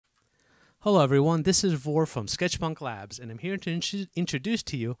Hello everyone, this is Vor from Sketchpunk Labs, and I'm here to introduce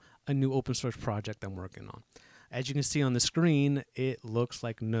to you a new open source project I'm working on. As you can see on the screen, it looks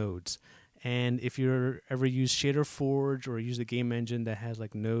like nodes. And if you ever use Shader Forge or use a game engine that has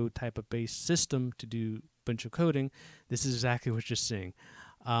like node type of based system to do a bunch of coding, this is exactly what you're seeing.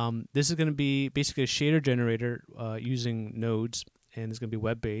 This is going to be basically a shader generator using nodes, and it's going to be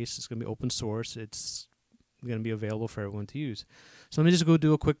web-based, it's going to be open source, it's going to be available for everyone to use. So let me just go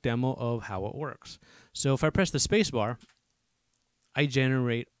do a quick demo of how it works. So if I press the spacebar, I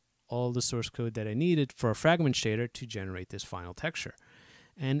generate all the source code that I needed for a fragment shader to generate this final texture.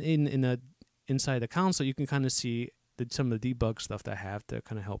 And inside the console, you can kind of see some of the debug stuff that I have to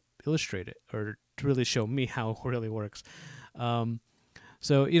kind of help illustrate it, or to really show me how it really works.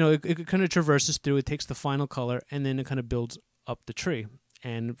 So, you know, it kind of traverses through, it takes the final color, and then it kind of builds up the tree.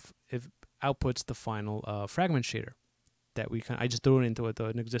 And it outputs the final fragment shader that I just threw it into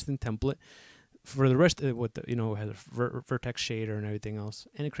an existing template. For the rest of it, with it has a vertex shader and everything else,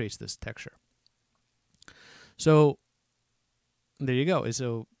 and it creates this texture. So there you go.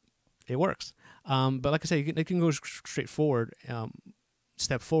 So it works. But like I said, it can go straight forward,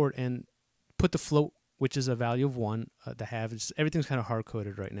 step forward, and put the float, which is a value of 1. Everything's kind of hard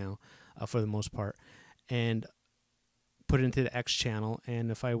coded right now, for the most part, and put it into the X channel.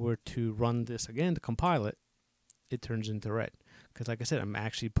 And if I were to run this again to compile it, it turns into red, because like I said, I'm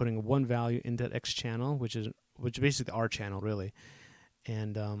actually putting 1 value into that X channel, which is basically our channel really,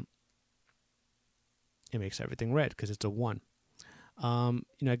 and it makes everything red because it's a 1. I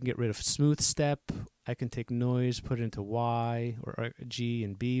can get rid of smooth step. I can take noise, put it into Y or G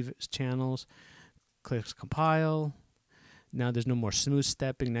and B channels. Click compile. Now there's no more smooth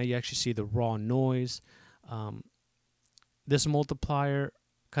stepping. Now you actually see the raw noise. This multiplier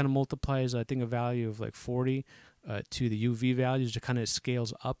kind of multiplies, I think, a value of like 40 to the UV values. It kind of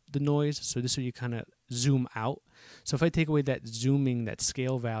scales up the noise. So this way you kind of zoom out. So if I take away that zooming, that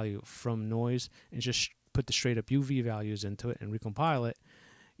scale value from noise, and just put the straight up UV values into it and recompile it,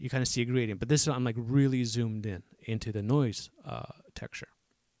 you kind of see a gradient. But this is, I'm like really zoomed in into the noise texture.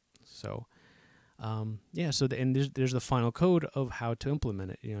 So yeah, so there's the final code of how to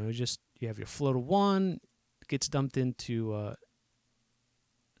implement it. You have your float of 1 gets dumped into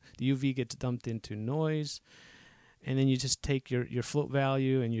the UV gets dumped into noise, and then you just take your float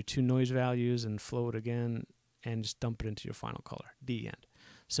value and your 2 noise values and float again and just dump it into your final color. The end.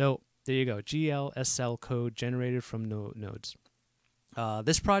 So there you go. GLSL code generated from nodes.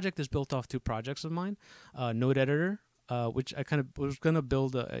 This project is built off 2 projects of mine. Node Editor, which I kind of was going to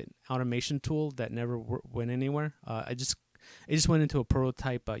build an automation tool that never went anywhere. It just went into a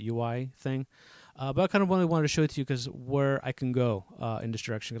prototype UI thing. But I kind of really wanted to show it to you because where I can go in this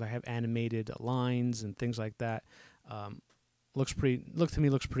direction, because I have animated lines and things like that. Looks pretty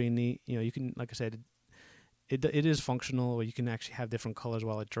neat. You can, like I said, it is functional, where you can actually have different colors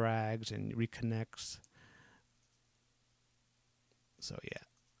while it drags and reconnects. So yeah,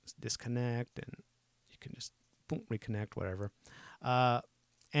 disconnect, and you can just boom, reconnect, whatever.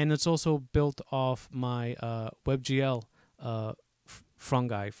 And it's also built off my WebGL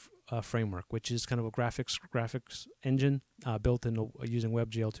fungi framework, which is kind of a graphics engine built in using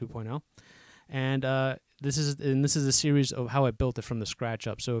WebGL 2.0. And this is a series of how I built it from the scratch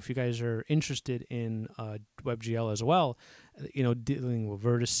up. So if you guys are interested in WebGL as well, dealing with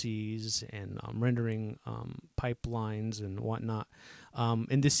vertices and rendering pipelines and whatnot,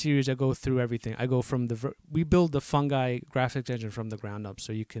 in this series I go through everything. I go from we build the fungi graphics engine from the ground up,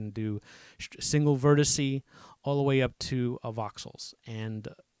 so you can do single vertice all the way up to voxels and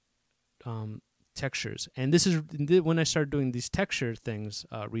textures. And this is when I started doing these texture things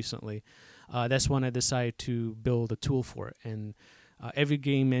recently. That's when I decided to build a tool for it. And every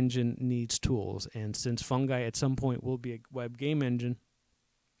game engine needs tools, and since fungi at some point will be a web game engine,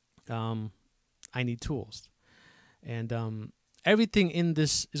 I need tools. And everything in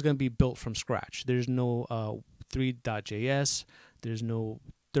this is going to be built from scratch. There's no 3.js. There's no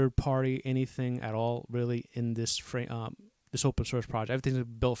third-party anything at all really in this this open source project. Everything's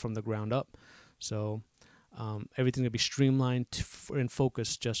built from the ground up. So everything's going to be streamlined and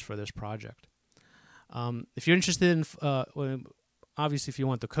focused just for this project. If you're interested in, obviously if you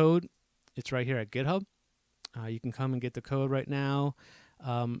want the code, it's right here at GitHub. You can come and get the code right now.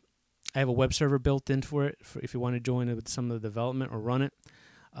 I have a web server built in for it if you want to join it with some of the development or run it.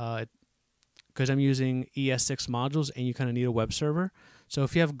 Because I'm using ES6 modules and you kind of need a web server. So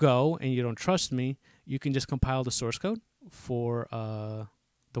if you have Go and you don't trust me, you can just compile the source code for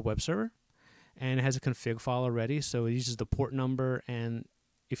the web server. And it has a config file already, so it uses the port number. And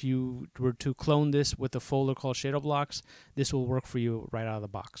if you were to clone this with a folder called Shader Blocks, this will work for you right out of the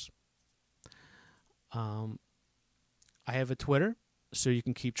box. I have a Twitter, so you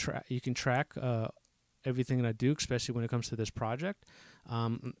can track everything that I do, especially when it comes to this project.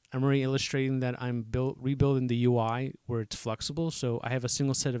 I'm already illustrating that I'm rebuilding the UI where it's flexible. So I have a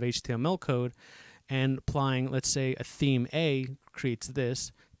single set of HTML code, and applying, let's say, a theme A creates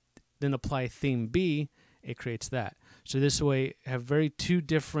this, then apply theme B, it creates that. So this way, I have two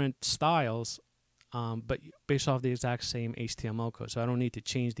different styles, but based off the exact same HTML code. So I don't need to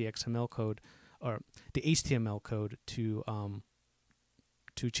change the XML code or the HTML code to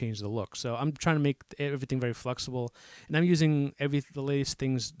change the look. So I'm trying to make everything very flexible, and I'm using the latest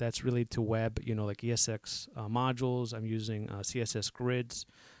things that's related to web, like ESX modules. I'm using CSS grids,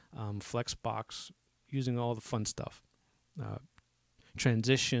 Flexbox, using all the fun stuff,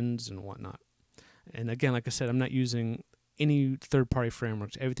 transitions and whatnot. And again, like I said, I'm not using any third-party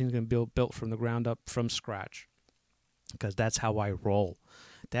frameworks. Everything's going to be built from the ground up, from scratch, because that's how I roll.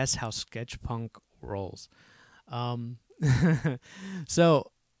 That's how Sketchpunk rolls.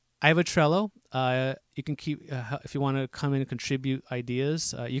 So I have a Trello. You can keep if you want to come in and contribute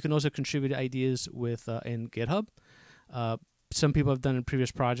ideas. You can also contribute ideas with in GitHub. Some people have done in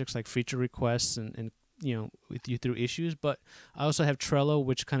previous projects, like feature requests and with you through issues. But I also have Trello,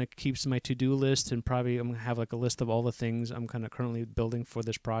 which kind of keeps my to-do list, and probably I'm gonna have like a list of all the things I'm kind of currently building for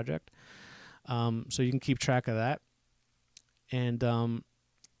this project. So you can keep track of that. And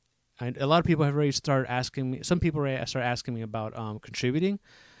a lot of people have already started asking me. Some people already started asking me about contributing.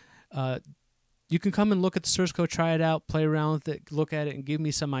 You can come and look at the source code, try it out, play around with it, look at it, and give me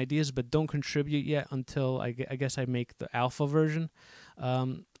some ideas, but don't contribute yet until I guess I make the alpha version.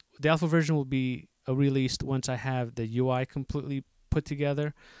 The alpha version will be released once I have the UI completely put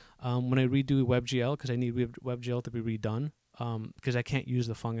together. When I redo WebGL, because I need WebGL to be redone, because I can't use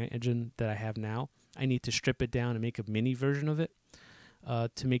the Fungi engine that I have now. I need to strip it down and make a mini version of it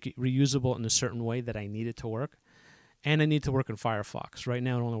to make it reusable in a certain way that I need it to work. And I need to work in Firefox. Right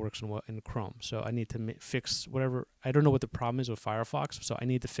now it only works in Chrome. So I need to fix whatever. I don't know what the problem is with Firefox, so I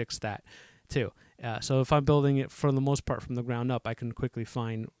need to fix that too. So if I'm building it for the most part from the ground up, I can quickly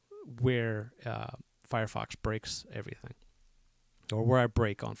find where Firefox breaks everything, or where I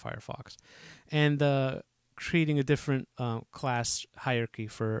break on Firefox. And creating a different class hierarchy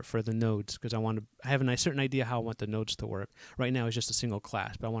for the nodes, because I have a certain idea how I want the nodes to work. Right now it's just a single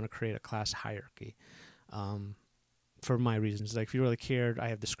class, but I want to create a class hierarchy. For my reasons. Like if you really cared, I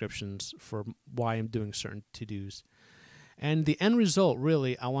have descriptions for why I'm doing certain to-dos. And the end result,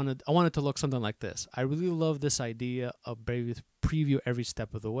 really, I wanted to look something like this. I really love this idea of preview every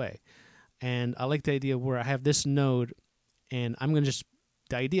step of the way. And I like the idea where I have this node, and I'm just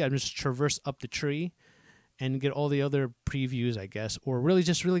traverse up the tree and get all the other previews, I guess, or really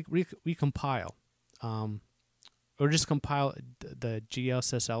just recompile. Or just compile the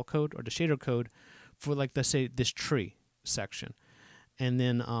GLSL code or the shader code for, like, let's say this tree section, and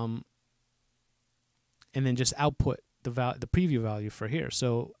then just output the preview value for here.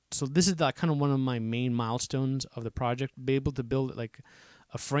 So this is kind of one of my main milestones of the project. Be able to build like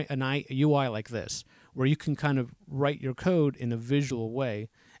a UI like this, where you can kind of write your code in a visual way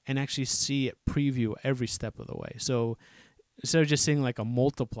and actually see it preview every step of the way. So instead of just saying like a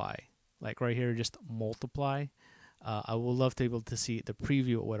multiply, like right here, just multiply, I would love to be able to see the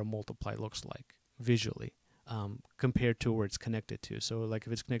preview of what a multiply looks like visually, compared to where it's connected to. So like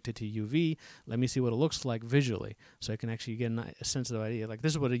if it's connected to UV, let me see what it looks like visually, so I can actually get a sense of the idea. Like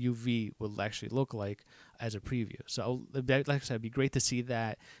this is what a UV will actually look like as a preview. So like I said, it'd be great to see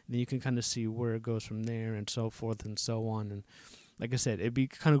that. And then you can kind of see where it goes from there, and so forth and so on. And like I said, it'd be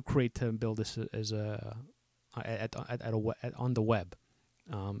kind of great to build this as on the web.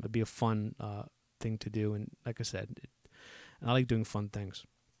 It'd be a fun thing to do, and like I said, I like doing fun things.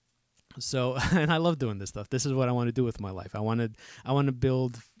 So, and I love doing this stuff. This is what I want to do with my life. I want to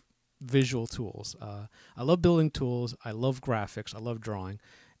build visual tools. I love building tools. I love graphics. I love drawing,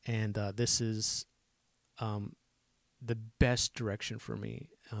 and this is the best direction for me.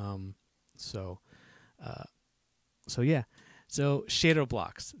 So yeah. So Shader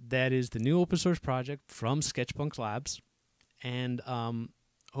Blocks, that is the new open source project from Sketchpunk Labs, and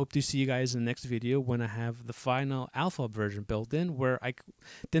hope to see you guys in the next video when I have the final alpha version built in, where I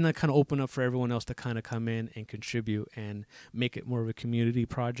kind of open up for everyone else to kind of come in and contribute and make it more of a community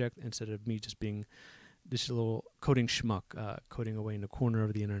project instead of me just being this little coding schmuck coding away in the corner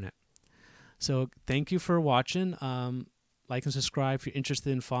of the internet. So thank you for watching. Like and subscribe if you're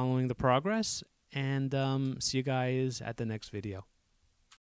interested in following the progress, and see you guys at the next video.